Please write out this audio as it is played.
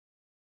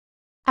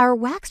Our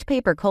waxed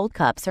paper cold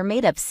cups are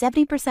made of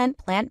 70%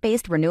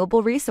 plant-based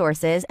renewable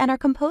resources and are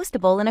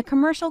compostable in a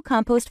commercial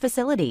compost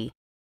facility.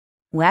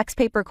 Wax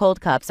paper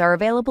cold cups are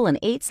available in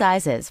 8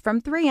 sizes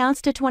from 3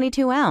 ounce to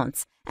 22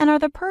 ounce and are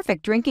the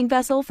perfect drinking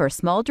vessel for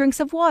small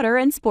drinks of water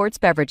and sports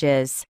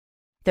beverages.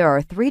 There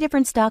are 3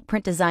 different stock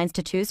print designs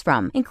to choose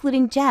from,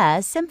 including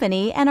Jazz,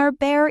 Symphony, and our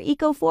Bear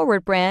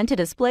Eco-Forward brand to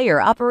display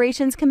your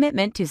operation's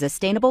commitment to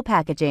sustainable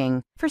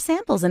packaging. For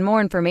samples and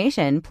more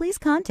information, please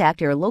contact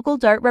your local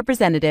Dart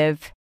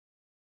representative.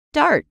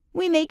 Dart,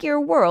 we make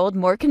your world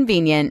more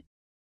convenient.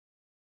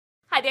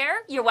 Hi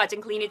there, you're watching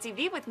Clean It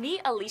TV with me,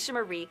 Alicia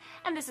Marie,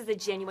 and this is the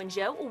Genuine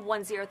Joe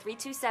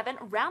 10327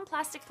 round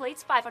plastic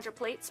plates, 500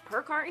 plates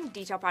per carton,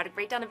 detail product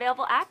breakdown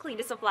available at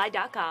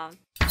cleanitsupply.com.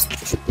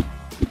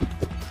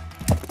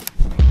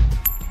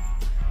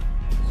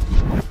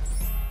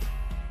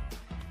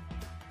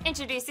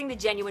 Introducing the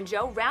Genuine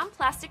Joe round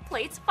plastic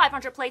plates,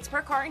 500 plates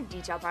per carton,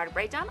 detail product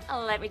breakdown.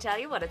 Let me tell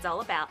you what it's all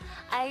about.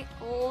 I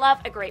love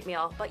a great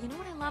meal, but you know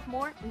what I love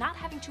more? Not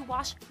having to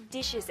wash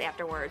dishes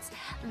afterwards.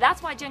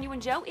 That's why Genuine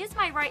Joe is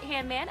my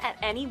right-hand man at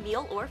any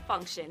meal or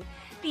function.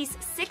 These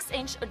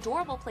 6-inch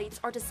adorable plates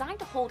are designed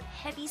to hold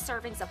heavy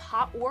servings of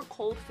hot or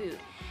cold food.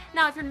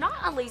 Now, if you're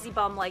not a lazy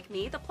bum like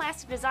me, the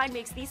plastic design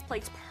makes these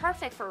plates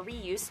perfect for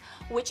reuse,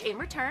 which in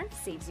return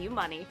saves you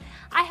money.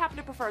 I happen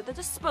to prefer the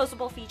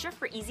disposable feature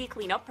for easy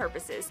cleanup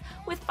purposes.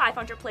 With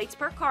 500 plates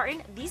per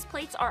carton, these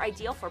plates are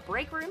ideal for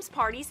break rooms,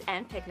 parties,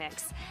 and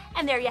picnics.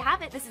 And there you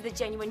have it. This is the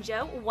Genuine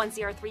Joe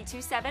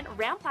 10327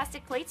 round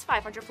plastic plates,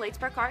 500 plates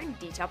per carton,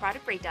 detail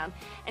product breakdown.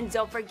 And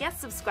don't forget,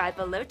 subscribe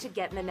below to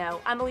get in the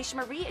know. I'm Alicia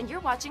Marie, and you're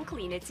watching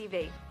Clean It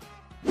TV.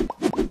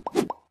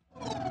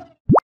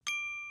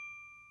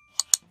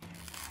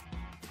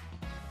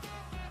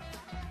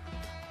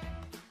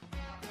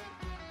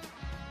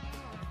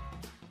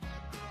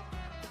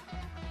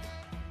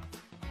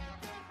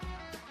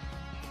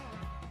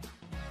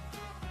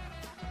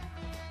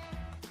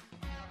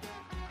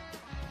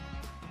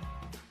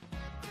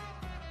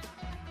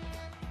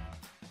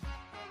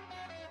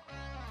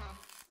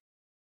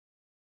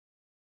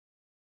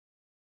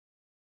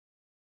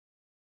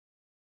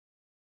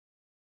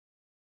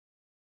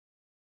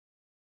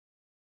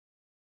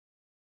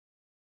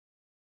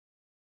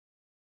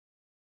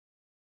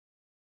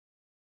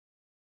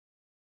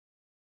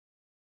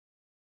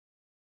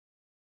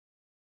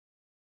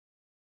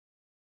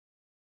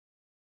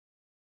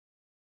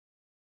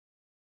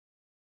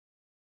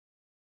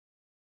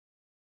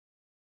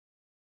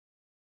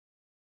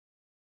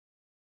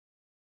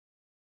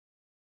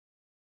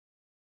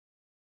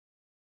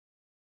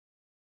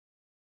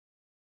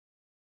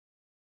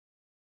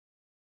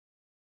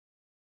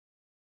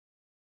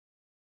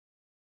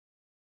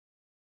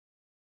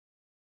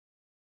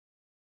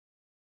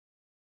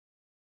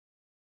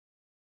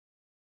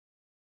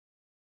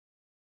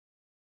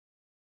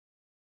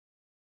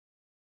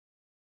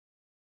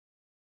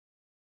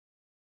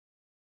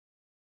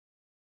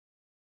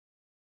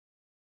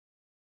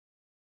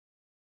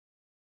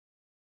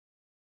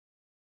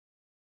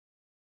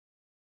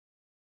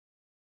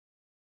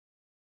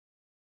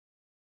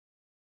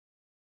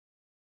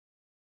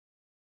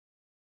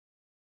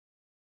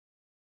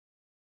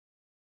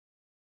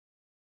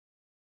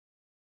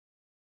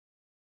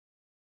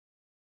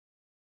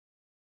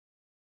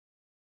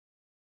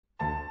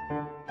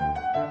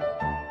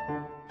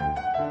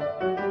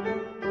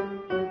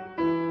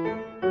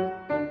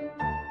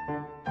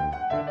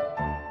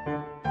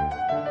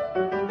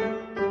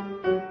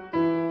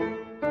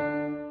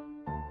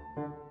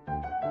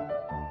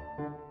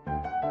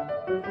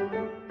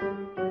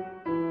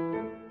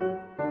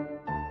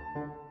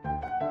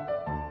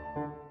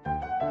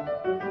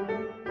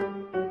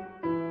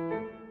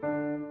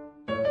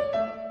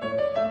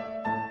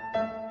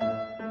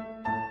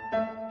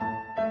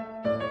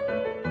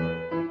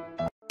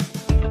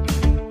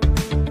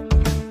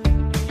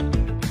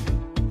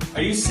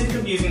 Are you sick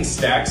of using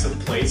stacks of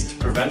plates to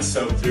prevent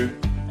soak-through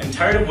and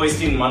tired of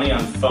wasting money on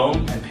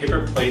foam and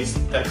paper plates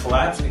that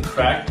collapse and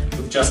crack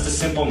with just a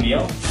simple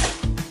meal?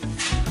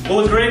 Well,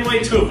 a great way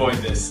to avoid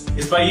this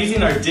is by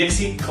using our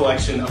Dixie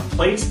collection of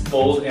plates,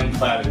 bowls, and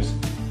platters.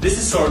 This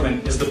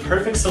assortment is the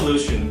perfect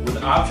solution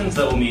with options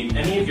that will meet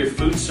any of your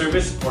food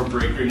service or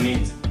break room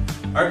needs.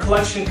 Our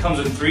collection comes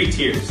in 3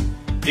 tiers.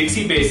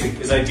 Dixie Basic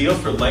is ideal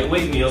for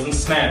lightweight meals and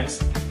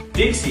snacks.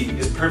 Dixie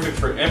is perfect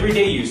for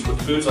everyday use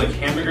with foods like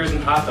hamburgers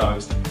and hot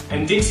dogs,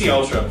 and Dixie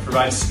Ultra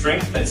provides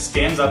strength that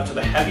stands up to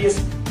the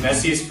heaviest,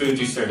 messiest foods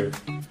you serve.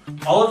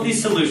 All of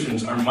these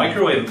solutions are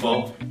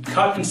microwavable,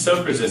 cut and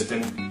soak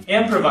resistant,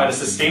 and provide a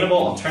sustainable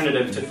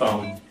alternative to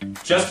foam.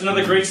 Just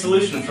another great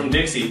solution from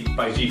Dixie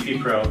by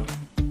GP Pro.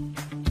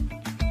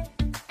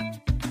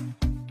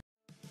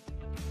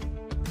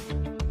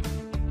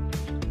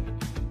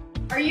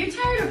 Are you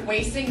tired of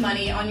wasting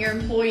money on your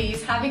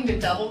employees having to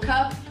double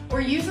cup or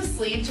use a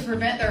sleeve to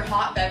prevent their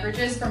hot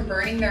beverages from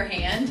burning their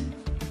hand?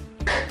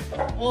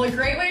 Well, a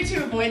great way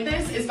to avoid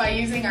this is by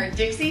using our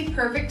Dixie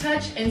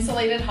PerfecTouch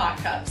insulated hot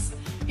cups.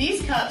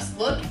 These cups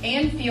look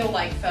and feel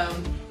like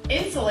foam,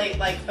 insulate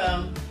like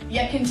foam,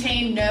 yet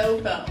contain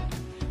no foam.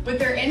 With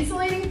their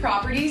insulating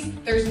properties,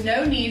 there's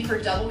no need for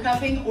double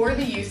cupping or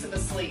the use of a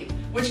sleeve,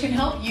 which can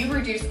help you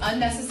reduce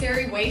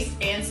unnecessary waste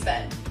and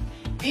spend.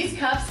 These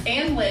cups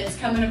and lids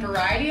come in a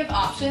variety of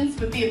options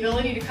with the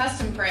ability to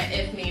custom print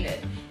if needed.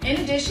 In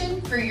addition,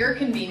 for your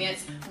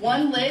convenience,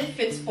 one lid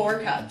fits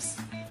 4 cups.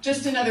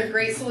 Just another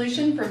great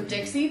solution from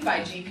Dixie by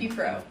GP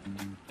Pro.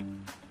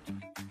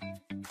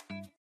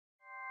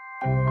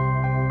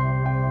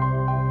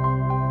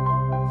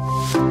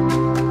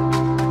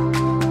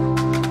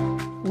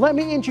 Let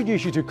me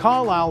introduce you to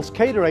Carlisle's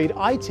Cateraide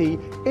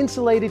IT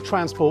Insulated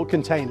Transport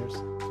Containers.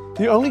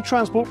 The only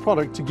transport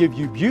product to give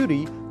you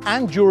beauty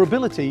and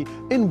durability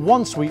in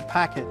one sweet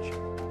package.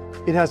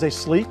 It has a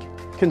sleek,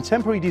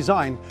 contemporary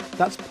design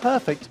that's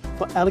perfect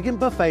for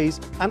elegant buffets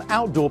and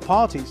outdoor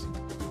parties.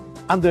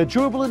 And they're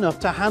durable enough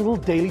to handle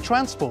daily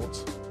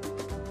transports.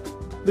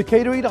 The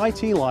Cateraide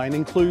IT line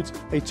includes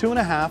a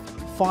 2.5,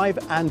 5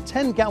 and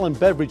 10 gallon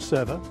beverage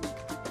server,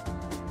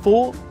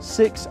 4,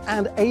 6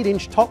 and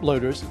 8-inch top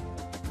loaders,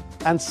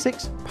 and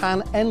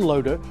 6-pan end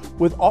loader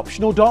with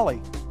optional dolly.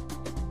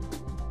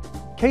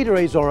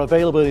 Cateraides are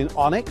available in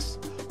onyx,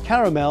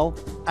 caramel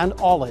and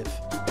olive.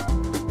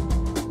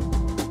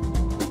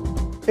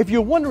 If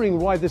you're wondering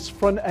why this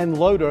front end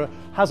loader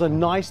has a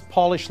nice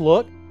polished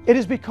look, it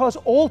is because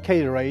all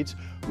Cateraides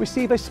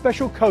receive a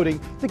special coating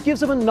that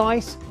gives them a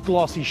nice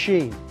glossy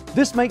sheen.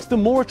 This makes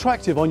them more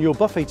attractive on your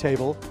buffet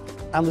table,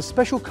 and the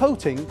special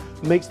coating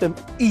makes them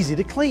easy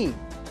to clean.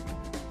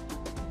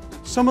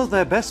 Some of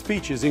their best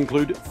features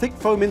include thick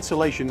foam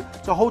insulation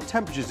to hold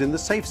temperatures in the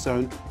safe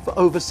zone for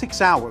over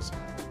 6 hours,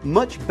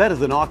 much better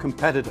than our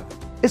competitor.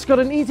 It's got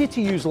an easy to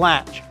use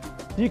latch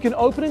that you can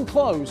open and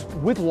close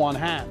with one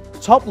hand.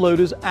 Top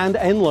loaders and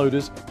end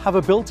loaders have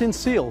a built-in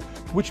seal,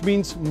 which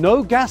means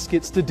no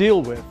gaskets to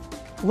deal with.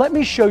 Let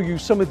me show you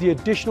some of the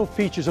additional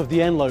features of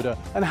the end loader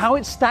and how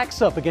it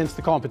stacks up against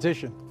the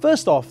competition.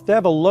 First off, they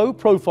have a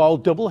low-profile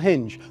double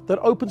hinge that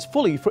opens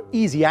fully for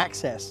easy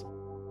access.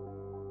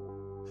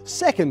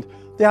 Second,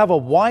 they have a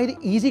wide,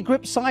 easy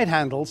grip side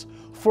handles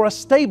for a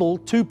stable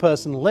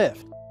 2-person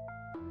lift.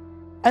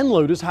 End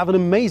loaders have an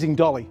amazing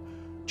dolly.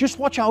 Just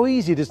watch how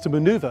easy it is to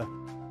maneuver.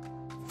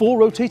 4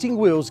 rotating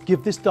wheels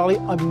give this dolly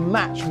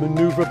unmatched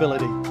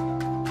maneuverability.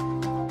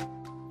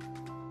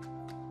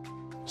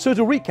 So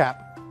to recap,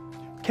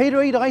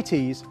 Cateraide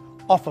ITs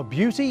offer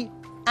beauty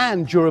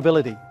and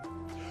durability.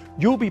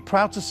 You'll be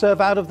proud to serve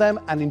out of them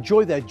and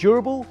enjoy their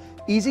durable,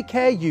 easy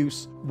care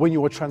use when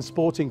you are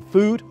transporting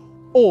food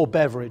or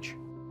beverage.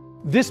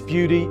 This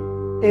beauty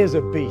is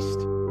a beast.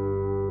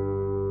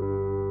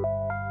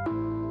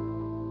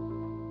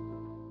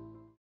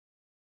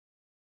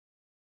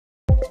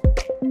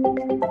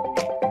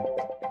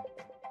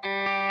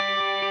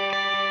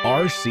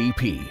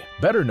 RCP,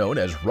 better known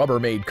as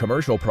Rubbermaid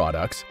Commercial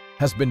Products,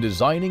 has been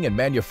designing and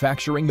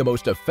manufacturing the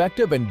most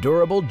effective and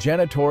durable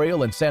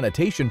janitorial and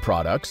sanitation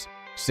products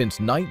since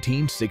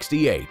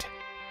 1968.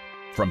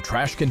 From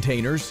trash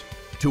containers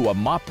to a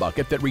mop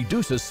bucket that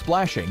reduces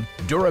splashing,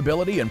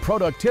 durability and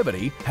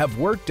productivity have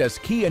worked as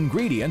key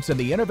ingredients in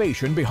the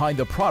innovation behind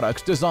the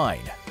product's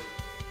design.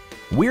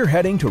 We're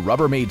heading to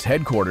Rubbermaid's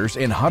headquarters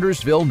in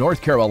Huntersville,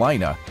 North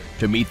Carolina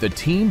to meet the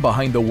team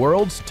behind the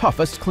world's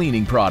toughest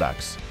cleaning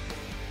products.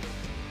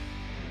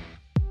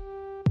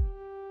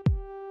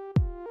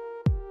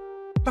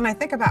 When I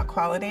think about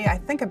quality, I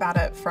think about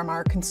it from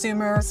our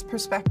consumer's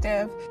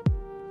perspective.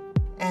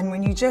 And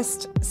when you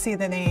just see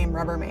the name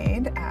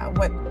Rubbermaid,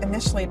 what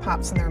initially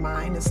pops in their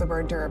mind is the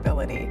word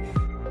durability.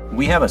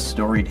 We have a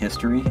storied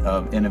history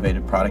of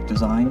innovative product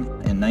design.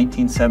 In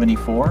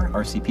 1974,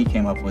 RCP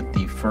came up with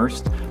the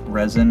first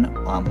resin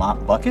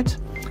mop bucket.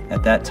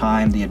 At that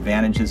time, the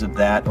advantages of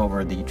that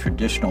over the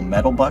traditional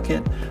metal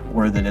bucket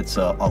were that it's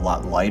a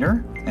lot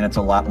lighter and it's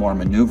a lot more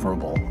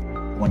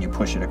maneuverable when you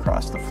push it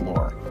across the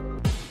floor.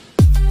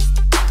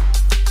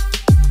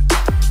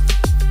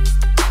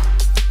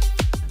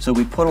 So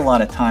we put a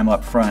lot of time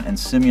up front in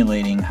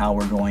simulating how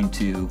we're going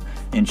to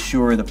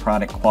ensure the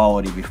product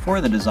quality before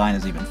the design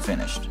is even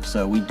finished.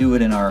 So we do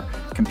it in our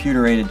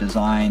computer-aided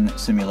design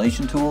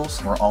simulation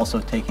tools. We're also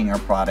taking our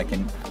product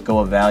and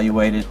go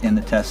evaluate it in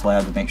the test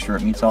lab to make sure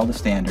it meets all the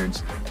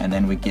standards, and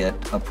then we get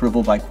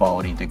approval by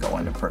quality to go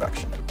into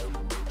production.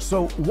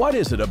 So what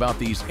is it about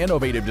these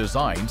innovative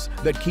designs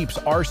that keeps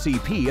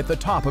RCP at the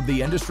top of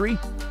the industry?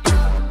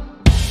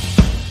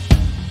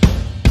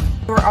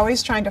 We're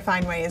always trying to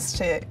find ways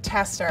to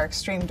test our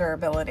extreme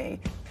durability.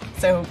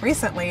 So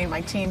recently, my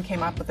team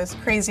came up with this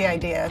crazy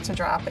idea to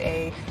drop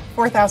a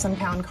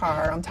 4,000-pound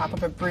car on top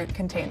of a Brute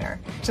container,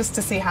 just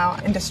to see how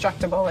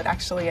indestructible it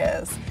actually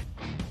is.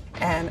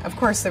 And of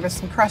course, there was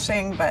some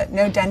crushing, but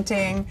no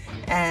denting,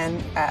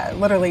 and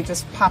literally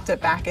just popped it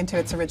back into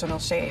its original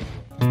shape.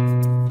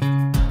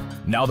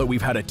 Now that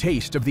we've had a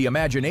taste of the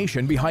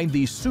imagination behind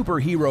these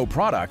superhero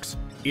products,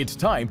 it's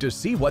time to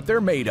see what they're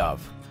made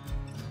of.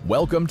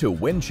 Welcome to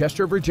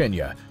Winchester,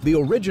 Virginia, the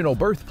original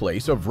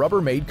birthplace of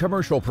Rubbermaid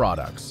Commercial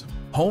Products.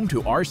 Home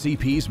to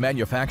RCP's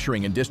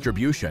manufacturing and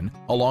distribution,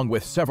 along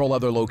with several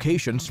other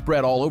locations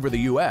spread all over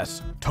the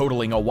U.S.,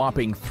 totaling a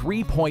whopping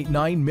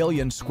 3.9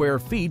 million square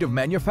feet of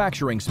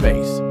manufacturing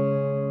space.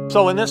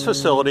 So in this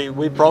facility,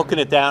 we've broken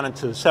it down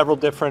into several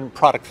different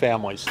product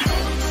families.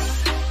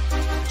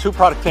 Two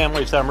product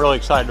families that I'm really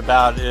excited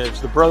about is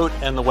the Brute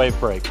and the Wave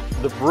Break.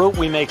 The Brute,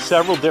 we make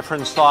several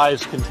different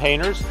size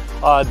containers.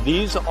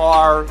 These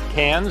are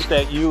cans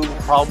that you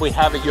probably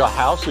have at your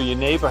house or your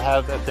neighbor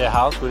have at their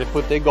house where they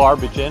put their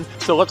garbage in.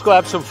 So let's go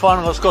have some fun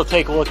and let's go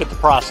take a look at the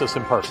process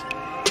in person.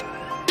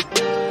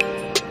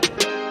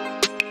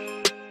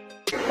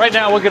 Right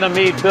now we're going to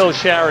meet Bill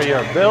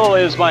Sharrier. Bill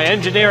is my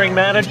engineering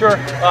manager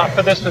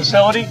for this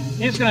facility.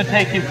 He's going to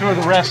take you through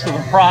the rest of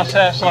the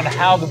process on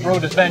how the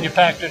Brute is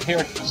manufactured here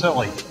at the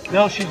facility.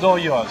 Bill, she's all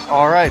yours.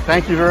 All right,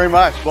 thank you very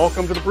much.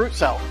 Welcome to the Brute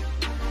cell.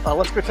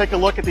 Let's go take a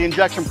look at the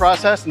injection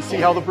process and see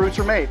how the Brutes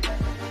are made.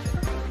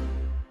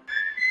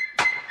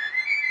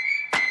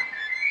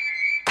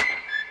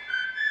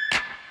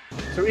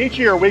 So each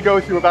year we go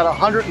through about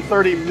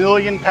 130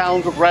 million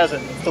pounds of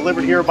resin. It's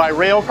delivered here by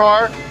rail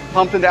car,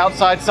 pumped into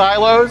outside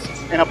silos,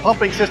 and a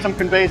pumping system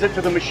conveys it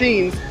to the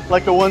machines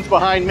like the ones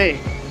behind me.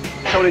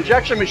 So an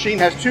injection machine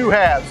has two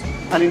halves.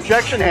 An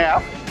injection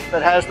half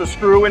that has the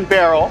screw and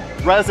barrel.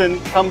 Resin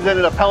comes in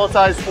a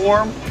pelletized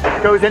form,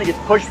 it goes in, it gets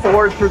pushed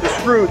forward through the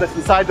screw that's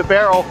inside the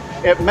barrel,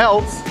 it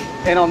melts,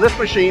 and on this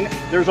machine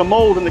there's a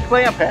mold in the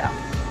clamp half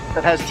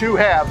that has two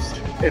halves.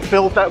 It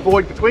fills that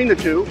void between the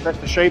two, that's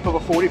the shape of a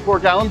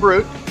 44-gallon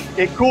Brute.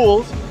 It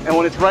cools, and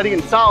when it's ready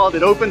and solid,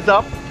 it opens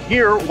up.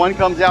 Here, one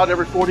comes out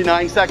every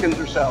 49 seconds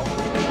or so.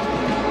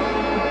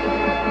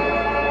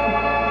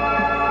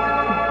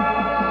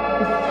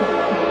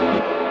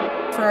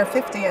 For our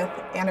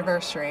 50th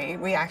anniversary,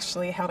 we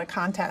actually held a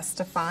contest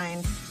to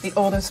find the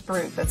oldest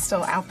Brute that's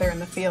still out there in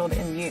the field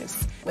in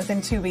use.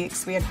 Within 2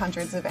 weeks, we had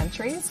hundreds of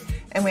entries,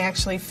 and we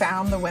actually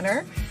found the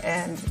winner,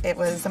 and it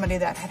was somebody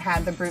that had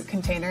had the Brute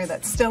container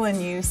that's still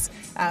in use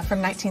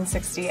from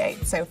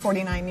 1968, so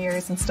 49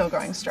 years and still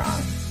going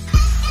strong.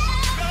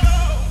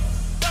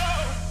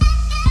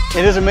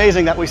 It is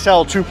amazing that we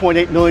sell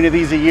 2.8 million of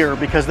these a year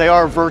because they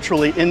are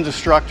virtually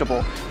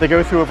indestructible. They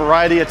go through a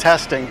variety of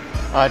testing,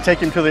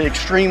 taken to the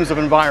extremes of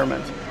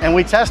environment. And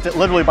we test it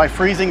literally by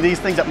freezing these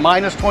things at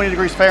minus 20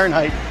 degrees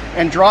Fahrenheit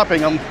and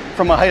dropping them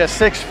from a height of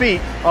 6 feet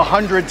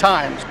 100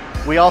 times.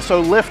 We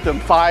also lift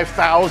them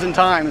 5,000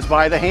 times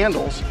by the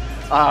handles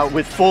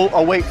with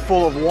a weight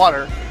full of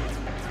water.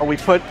 We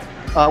put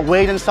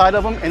weight inside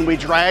of them and we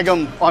drag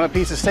them on a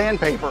piece of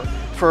sandpaper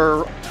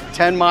for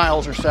 10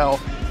 miles or so,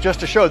 just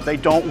to show that they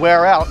don't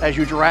wear out as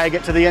you drag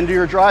it to the end of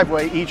your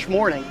driveway each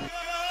morning.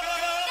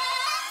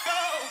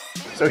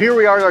 So here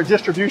we are at our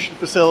distribution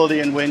facility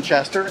in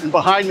Winchester, and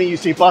behind me you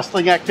see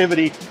bustling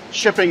activity,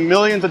 shipping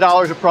millions of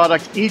dollars of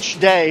product each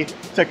day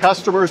to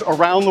customers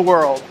around the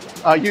world.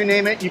 You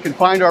name it, you can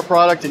find our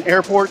product in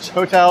airports,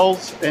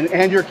 hotels,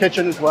 and your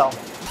kitchen as well.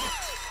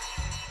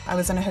 I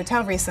was in a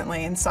hotel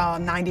recently and saw a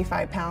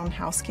 95-pound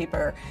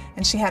housekeeper,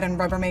 and she had in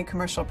Rubbermaid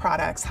Commercial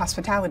Products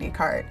hospitality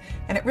cart.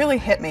 And it really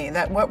hit me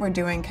that what we're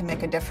doing can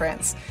make a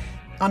difference.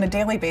 On a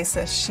daily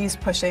basis, she's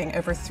pushing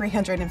over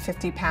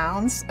 350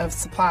 pounds of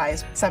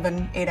supplies,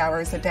 7-8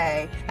 hours a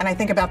day. And I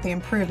think about the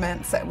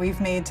improvements that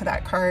we've made to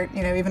that cart,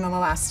 even in the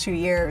last 2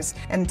 years.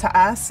 And to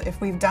us,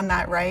 if we've done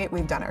that right,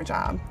 we've done our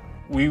job.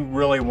 We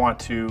really want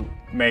to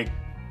make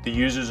the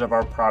users of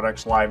our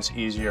products' lives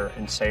easier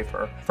and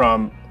safer.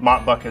 From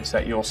mop buckets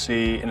that you'll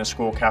see in a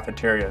school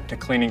cafeteria, to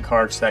cleaning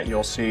carts that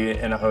you'll see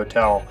in a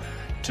hotel,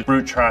 to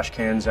Brute trash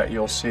cans that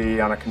you'll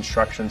see on a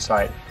construction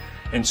site.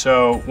 And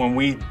so when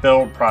we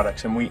build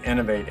products and we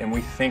innovate and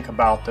we think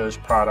about those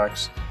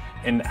products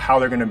and how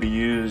they're going to be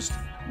used,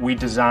 we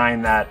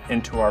design that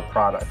into our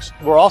products.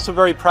 We're also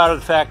very proud of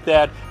the fact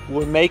that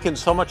we're making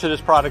so much of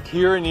this product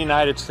here in the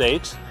United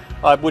States,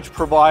 which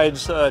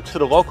provides to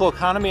the local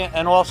economy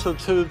and also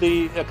to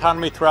the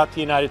economy throughout the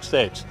United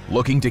States.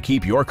 Looking to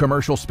keep your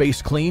commercial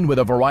space clean with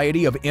a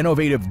variety of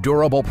innovative,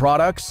 durable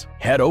products?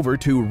 Head over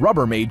to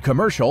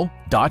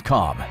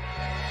Rubbermaidcommercial.com.